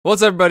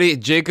What's up, everybody?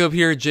 Jacob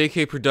here,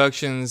 JK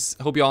Productions.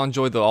 Hope you all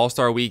enjoyed the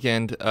All-Star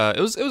weekend. It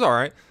was all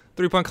right.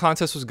 Three-point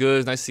contest was good.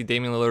 It's nice to see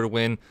Damian Lillard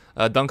win.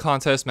 Dunk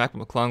contest, Mac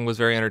McClung was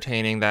very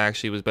entertaining. That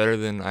actually was better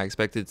than I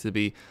expected it to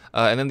be.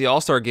 And then the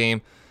All-Star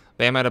game,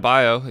 Bam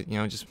Adebayo,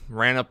 just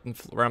ran up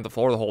the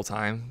floor the whole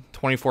time.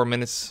 24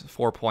 minutes,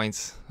 4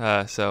 points.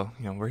 So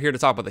we're here to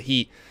talk about the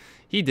Heat.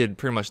 He did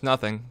pretty much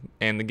nothing,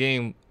 and the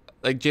game,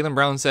 like Jaylen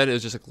Brown said, it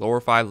was just a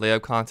glorified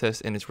layup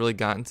contest, and it's really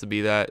gotten to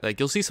be that. Like,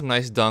 you'll see some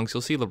nice dunks,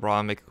 you'll see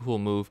LeBron make a cool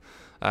move,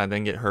 and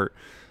then get hurt.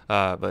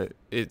 But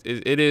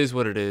it is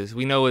what it is.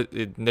 We know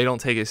they don't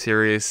take it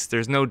serious.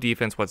 There's no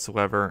defense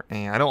whatsoever,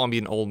 and I don't want to be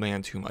an old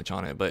man too much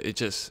on it, but it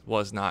just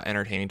was not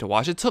entertaining to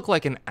watch. It took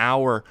like an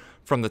hour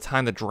from the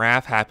time the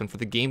draft happened for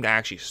the game to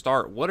actually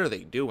start. What are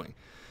they doing?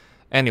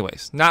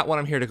 Anyways, not what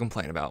I'm here to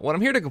complain about. What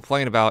I'm here to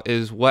complain about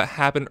is what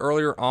happened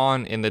earlier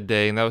on in the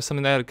day, and that was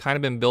something that had kind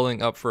of been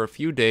building up for a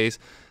few days.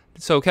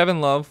 So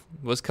Kevin Love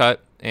was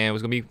cut and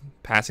was going to be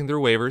passing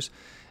through waivers.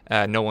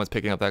 No one's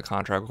picking up that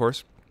contract, of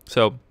course.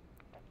 So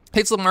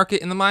hits the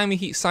market, and the Miami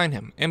Heat signed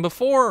him. And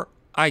before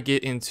I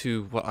get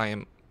into what I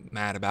am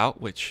mad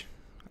about, which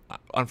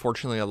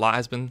unfortunately a lot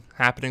has been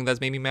happening that's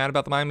made me mad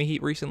about the Miami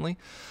Heat recently,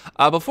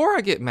 before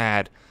I get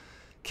mad,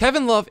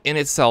 Kevin Love in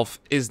itself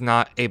is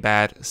not a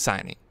bad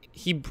signing.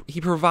 He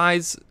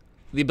provides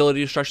the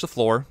ability to stretch the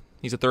floor.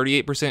 He's a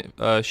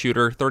 38%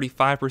 shooter,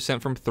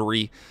 35% from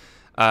three.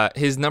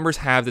 His numbers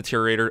have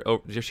deteriorated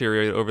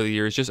over the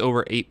years. Just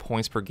over 8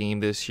 points per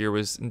game this year,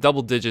 was in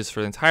double digits for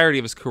the entirety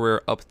of his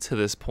career up to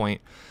this point,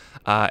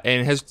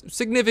 and has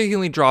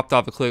significantly dropped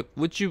off the cliff,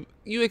 which you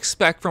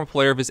expect from a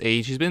player of his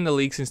age. He's been in the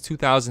league since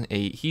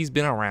 2008. He's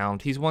been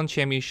around. He's won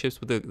championships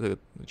with the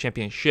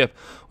championship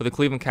with the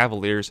Cleveland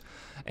Cavaliers,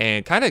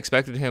 and kind of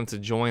expected him to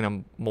join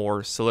a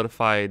more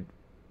solidified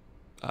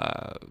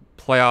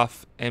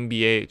playoff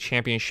NBA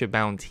championship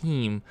bound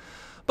team,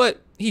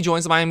 but he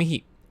joins the Miami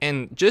Heat,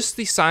 and just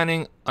the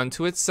signing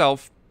unto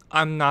itself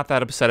I'm not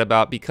that upset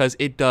about because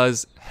it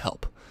does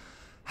help.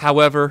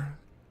 However,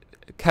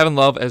 Kevin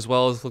Love, as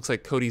well as looks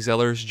like Cody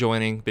Zeller's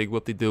joining, big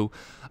whoop-de-doo,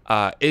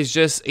 is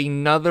just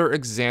another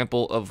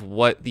example of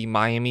what the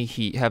Miami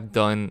Heat have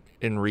done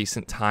in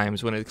recent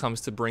times when it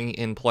comes to bringing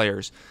in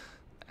players.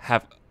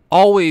 Have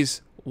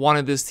always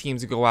wanted this team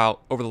to go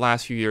out over the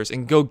last few years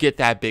and go get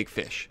that big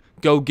fish.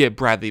 Go get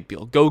Bradley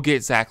Beal. Go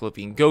get Zach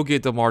LaVine. Go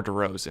get DeMar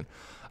DeRozan.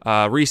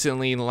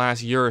 Recently, in the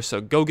last year or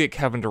so, go get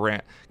Kevin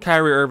Durant.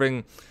 Kyrie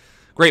Irving,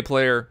 great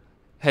player.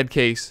 Head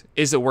case.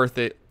 Is it worth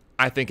it?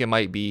 I think it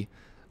might be.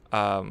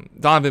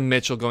 Donovan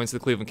Mitchell going to the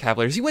Cleveland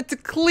Cavaliers. He went to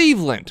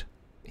Cleveland.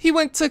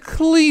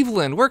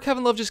 Where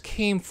Kevin Love just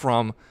came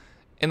from,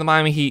 and the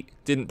Miami Heat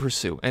didn't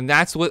pursue. And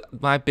that's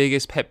what my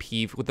biggest pet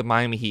peeve with the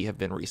Miami Heat have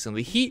been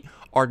recently. Heat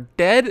are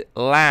dead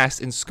last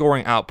in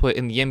scoring output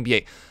in the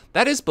NBA.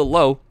 That is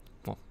below,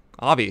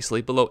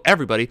 obviously below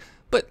everybody,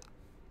 but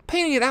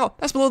painting it out,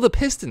 that's below the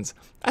Pistons,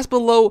 that's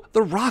below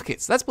the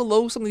Rockets, that's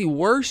below some of the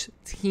worst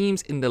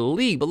teams in the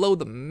league, below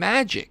the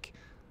Magic.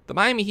 The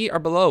Miami Heat are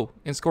below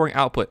in scoring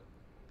output,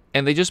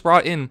 and they just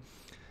brought in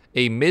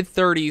a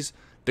mid-30s,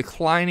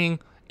 declining,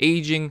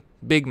 aging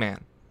big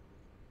man.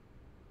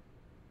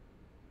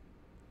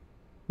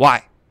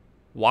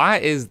 Why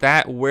is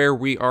that where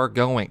we are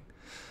going?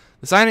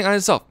 The signing on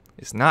itself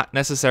is not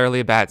necessarily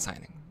a bad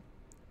signing.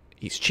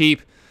 He's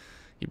cheap.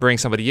 You bring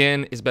somebody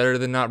in is better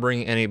than not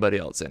bringing anybody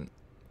else in.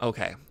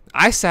 Okay.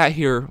 I sat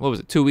here, what was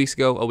it, 2 weeks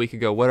ago, a week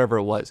ago, whatever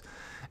it was,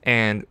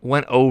 and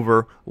went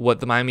over what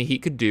the Miami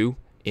Heat could do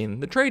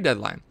in the trade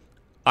deadline.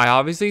 I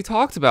obviously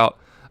talked about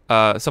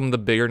some of the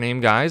bigger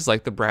name guys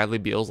like the Bradley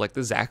Beals, like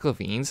the Zach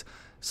LaVines.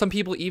 Some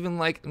people even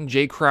like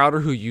Jay Crowder,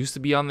 who used to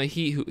be on the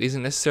Heat, who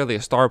isn't necessarily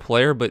a star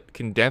player, but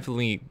can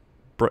definitely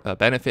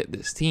benefit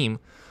this team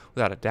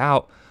without a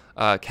doubt.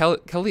 Kelly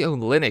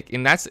Olynyk,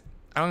 and that's,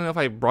 I don't know if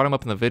I brought him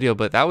up in the video,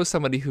 but that was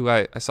somebody who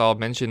I saw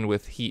mentioned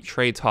with Heat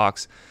trade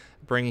talks,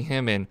 bringing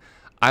him in.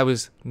 I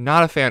was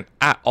not a fan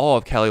at all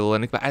of Kelly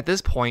Olynyk, but at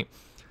this point,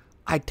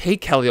 I'd take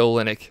Kelly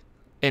Olynyk,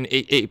 and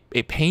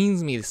it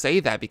pains me to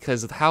say that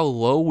because of how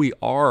low we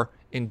are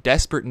in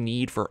desperate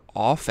need for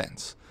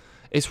offense.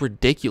 It's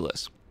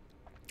ridiculous.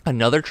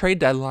 Another trade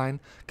deadline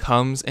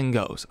comes and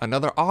goes.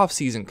 Another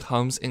offseason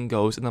comes and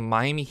goes, and the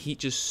Miami Heat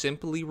just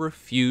simply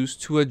refuse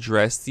to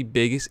address the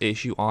biggest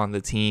issue on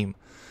the team.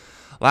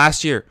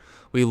 Last year,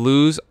 we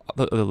lose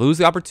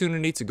the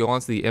opportunity to go on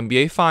to the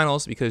NBA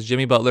Finals because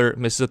Jimmy Butler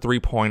misses a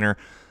three-pointer,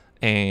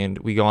 and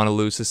we go on to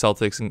lose to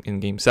Celtics in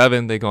Game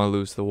 7. They go on to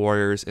lose to the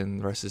Warriors,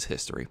 and the rest is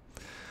history.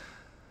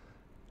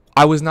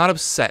 I was not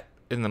upset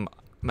in the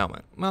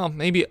moment. Well,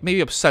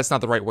 maybe upset's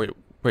not the right way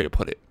to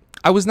put it.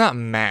 I was not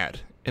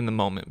mad in the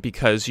moment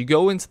because you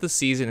go into the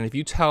season, and if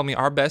you tell me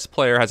our best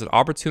player has an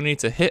opportunity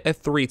to hit a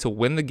three to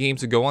win the game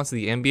to go on to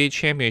the NBA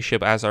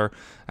championship as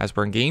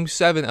we're in Game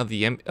 7 of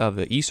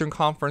the Eastern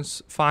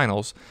Conference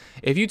Finals,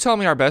 if you tell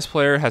me our best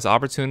player has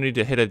opportunity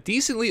to hit a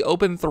decently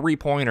open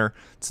three-pointer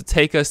to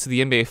take us to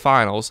the NBA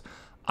Finals,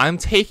 I'm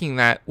taking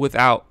that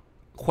without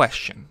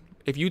question.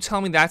 If you tell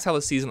me that's how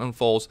the season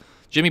unfolds,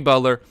 Jimmy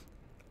Butler,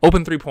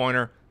 open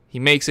three-pointer, He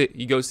makes it.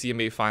 He goes to the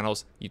NBA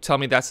Finals. You tell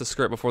me that's the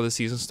script before the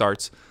season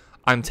starts.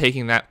 I'm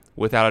taking that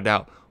without a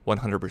doubt,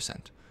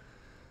 100%.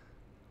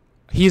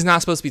 He's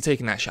not supposed to be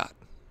taking that shot.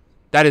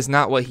 That is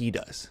not what he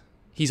does.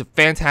 He's a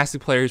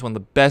fantastic player. He's one of the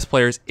best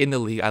players in the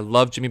league. I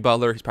love Jimmy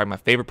Butler. He's probably my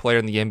favorite player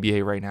in the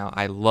NBA right now.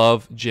 I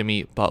love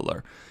Jimmy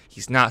Butler.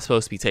 He's not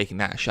supposed to be taking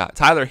that shot.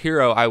 Tyler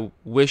Hero, I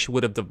wish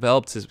would have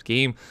developed his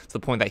game to the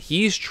point that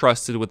he's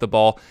trusted with the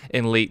ball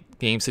in late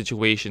game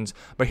situations.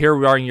 But here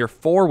we are in year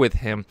 4 with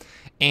him,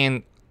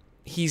 and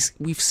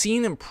we've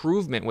seen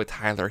improvement with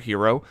Tyler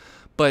Hero,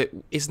 but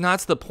it's not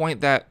to the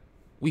point that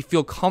we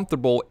feel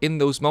comfortable in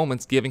those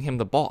moments giving him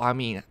the ball. I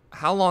mean,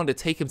 how long did it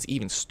take him to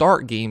even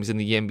start games in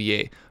the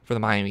NBA for the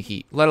Miami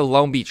Heat, let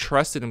alone be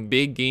trusted in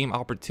big game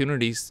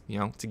opportunities,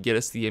 to get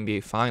us to the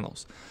NBA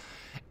Finals?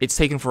 It's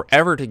taken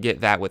forever to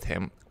get that with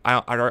him.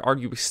 I'd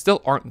argue we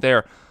still aren't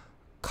there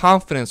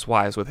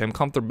confidence-wise with him,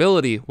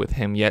 comfortability with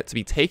him yet to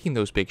be taking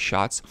those big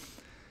shots.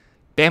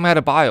 Bam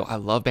Adebayo, I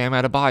love Bam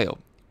Adebayo.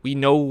 We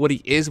know what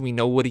he is, we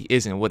know what he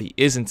isn't. What he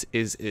isn't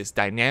is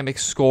dynamic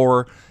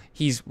scorer.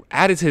 He's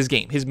added to his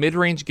game. His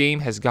mid-range game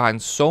has gotten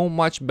so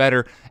much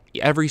better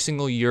every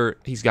single year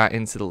he's got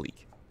into the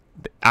league.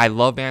 I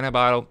love Bam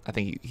Adebayo. I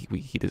think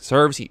he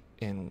deserves,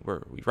 and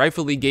we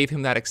rightfully gave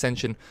him that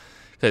extension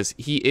because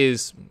he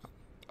is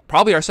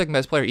probably our second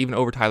best player, even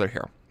over Tyler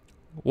Hero.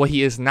 What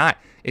he is not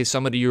is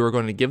somebody you are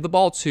going to give the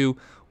ball to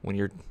when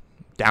you're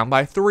down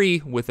by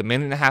 3 with a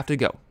minute and a half to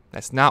go.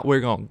 That's not where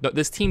we're going.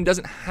 This team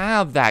doesn't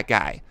have that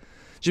guy.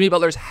 Jimmy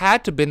Butler's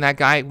had to been that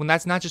guy when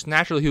that's not just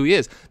naturally who he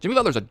is. Jimmy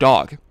Butler's a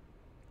dog.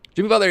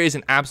 Jimmy Butler is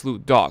an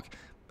absolute dog.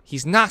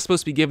 He's not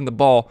supposed to be given the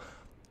ball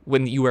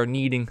when you are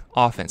needing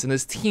offense. And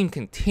this team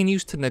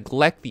continues to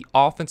neglect the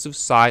offensive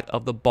side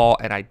of the ball,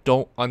 and I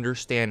don't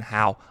understand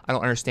how. I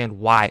don't understand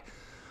why.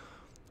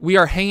 We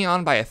are hanging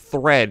on by a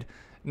thread.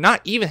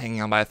 Not even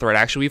hanging on by a thread,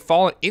 actually. We've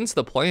fallen into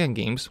the play-in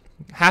games.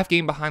 Half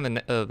game behind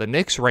the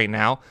Knicks right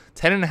now.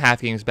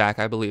 10.5 games back,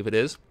 I believe it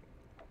is.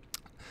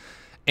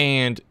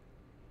 And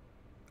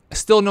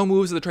still no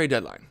moves at the trade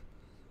deadline.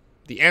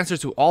 The answer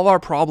to all our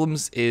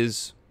problems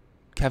is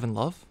Kevin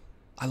Love.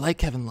 I like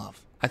Kevin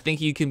Love. I think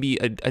he can be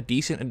a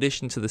decent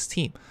addition to this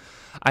team.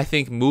 I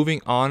think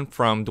moving on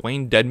from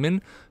Dwayne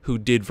Dedmon, who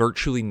did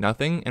virtually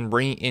nothing, and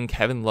bringing in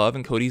Kevin Love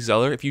and Cody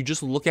Zeller, if you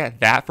just look at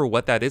that for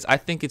what that is, I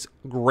think it's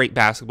great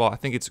basketball. I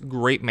think it's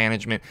great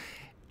management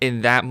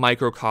in that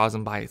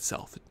microcosm by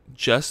itself.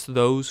 Just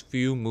those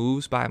few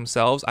moves by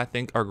themselves, I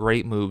think, are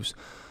great moves.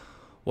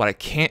 What I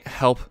can't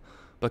help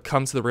but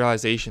come to the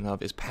realization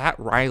of is Pat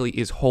Riley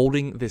is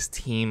holding this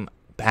team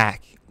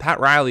back. Pat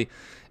Riley,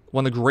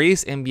 one of the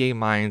greatest NBA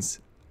minds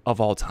of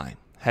all time,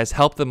 has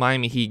helped the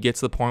Miami Heat get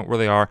to the point where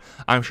they are.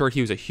 I'm sure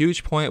he was a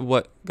huge point of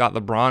what got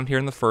LeBron here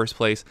in the first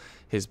place.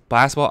 His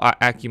basketball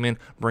acumen,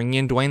 bringing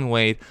in Dwayne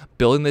Wade,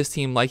 building this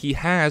team like he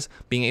has,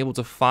 being able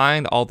to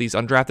find all these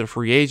undrafted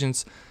free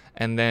agents,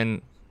 and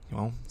then,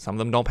 some of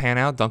them don't pan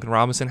out. Duncan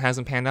Robinson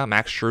hasn't panned out.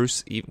 Max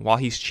Strus, while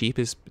he's cheap,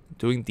 is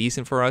doing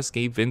decent for us.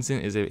 Gabe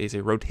Vincent is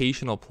a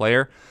rotational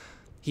player.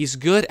 He's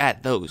good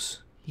at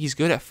those. He's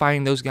good at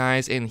finding those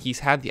guys, and he's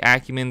had the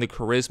acumen, the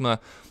charisma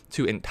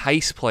to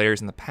entice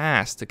players in the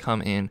past to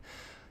come in.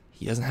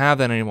 He doesn't have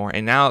that anymore.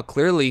 And now,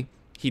 clearly,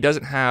 he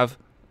doesn't have,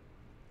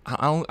 I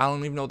don't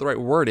even know what the right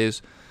word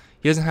is,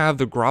 he doesn't have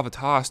the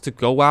gravitas to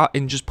go out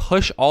and just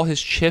push all his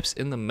chips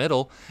in the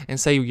middle and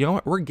say, you know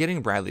what, we're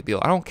getting Bradley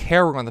Beal. I don't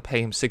care we're going to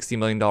pay him $60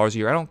 million a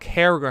year. I don't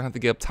care we're going to have to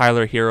give up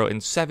Tyler Hero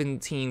in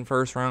 17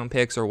 first-round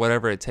picks or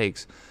whatever it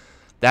takes.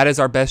 That is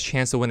our best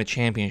chance to win a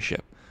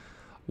championship.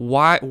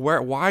 Why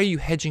are you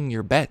hedging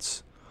your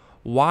bets?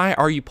 Why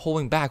are you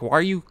pulling back? Why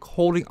are you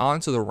holding on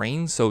to the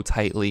reins so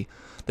tightly?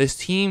 This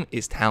team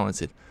is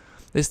talented.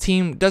 This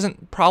team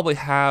doesn't probably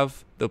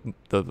have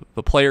the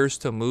players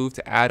to move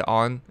to add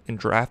on in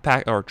draft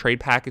pack or trade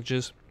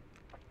packages.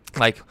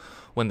 Like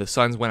when the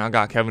Suns went out and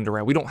got Kevin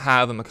Durant. We don't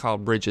have a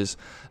Mikal Bridges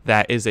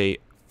that is a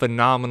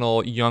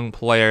phenomenal young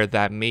player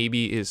that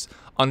maybe is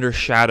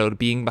undershadowed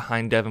being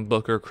behind Devin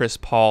Booker, Chris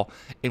Paul,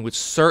 and would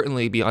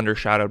certainly be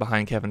undershadowed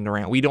behind Kevin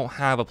Durant. We don't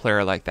have a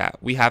player like that.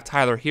 We have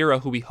Tyler Hero,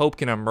 who we hope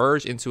can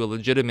emerge into a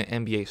legitimate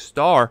NBA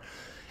star.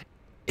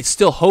 It's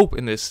still hope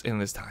in this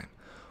time.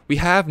 We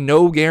have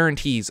no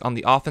guarantees on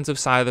the offensive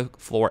side of the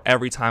floor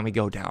every time we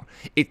go down.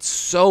 It's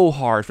so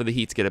hard for the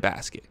Heat to get a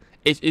basket.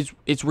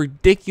 It's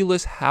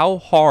ridiculous how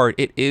hard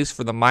it is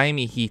for the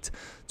Miami Heat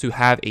to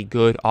have a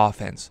good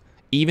offense.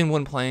 Even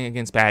when playing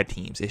against bad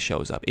teams, it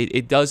shows up.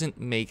 It doesn't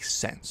make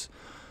sense.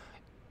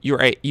 You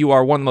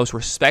are one of the most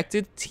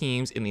respected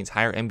teams in the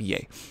entire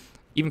NBA.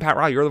 Even Pat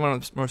Riley, you're one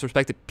of the most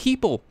respected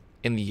people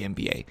in the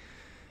NBA.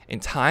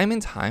 And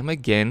time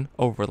again,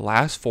 over the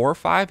last 4 or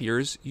 5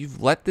 years,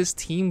 you've let this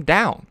team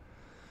down.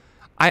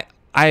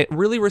 I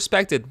really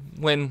respected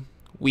when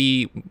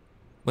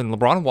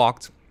LeBron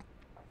walked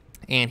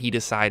and he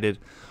decided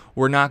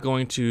we're not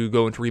going to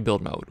go into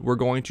rebuild mode. We're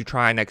going to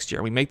try next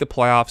year. We make the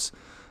playoffs.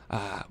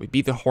 We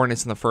beat the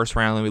Hornets in the first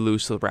round and we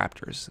lose to the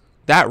Raptors.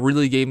 that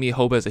really gave me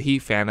hope as a Heat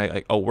fan.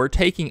 Like, oh, we're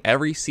taking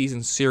every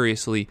season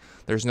seriously.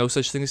 There's no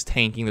such thing as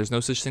tanking. There's no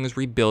such thing as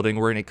rebuilding.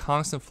 We're in a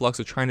constant flux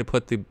of trying to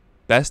put the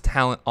best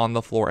talent on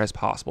the floor as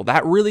possible.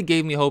 That really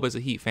gave me hope as a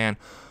Heat fan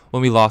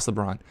when we lost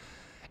LeBron.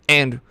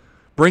 And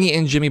bringing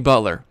in Jimmy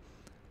Butler,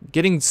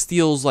 getting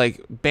steals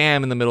like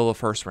Bam in the middle of the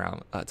first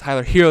round,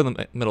 Tyler Hero in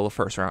the middle of the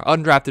first round,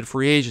 undrafted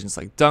free agents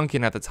like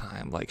Duncan at the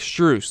time, like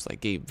Strus, like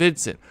Gabe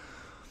Vincent.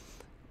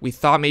 We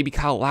thought maybe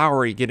Kyle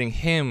Lowry, getting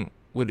him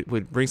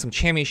would bring some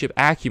championship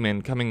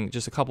acumen, coming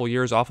just a couple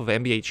years off of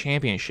an NBA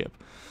championship.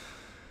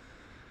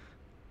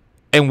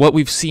 And what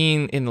we've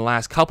seen in the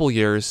last couple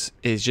years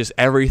is just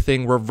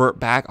everything revert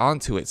back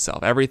onto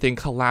itself. Everything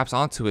collapse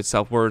onto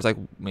itself, where it's like,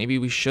 maybe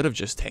we should have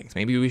just tanked.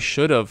 Maybe we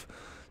should have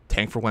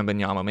tanked for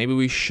Wembanyama. Maybe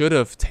we should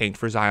have tanked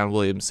for Zion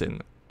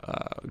Williamson,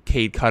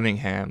 Cade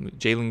Cunningham,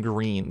 Jalen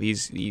Green,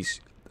 these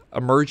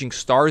emerging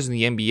stars in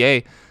the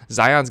NBA.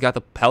 Zion's got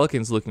the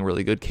Pelicans looking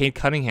really good. Cade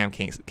Cunningham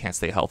can't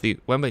stay healthy.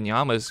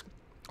 Wembanyama's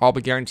all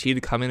but guaranteed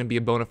to come in and be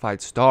a bona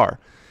fide star.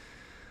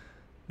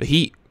 The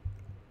Heat,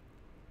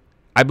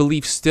 I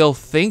believe, still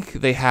think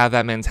they have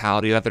that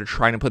mentality that they're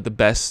trying to put the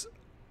best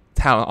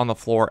talent on the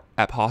floor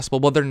at possible,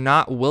 but they're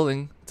not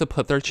willing to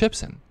put their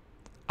chips in.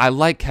 I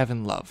like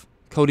Kevin Love.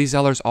 Cody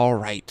Zeller's all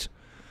right.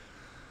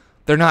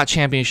 They're not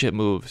championship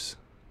moves.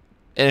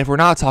 And if we're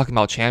not talking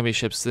about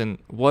championships, then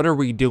what are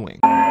we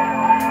doing?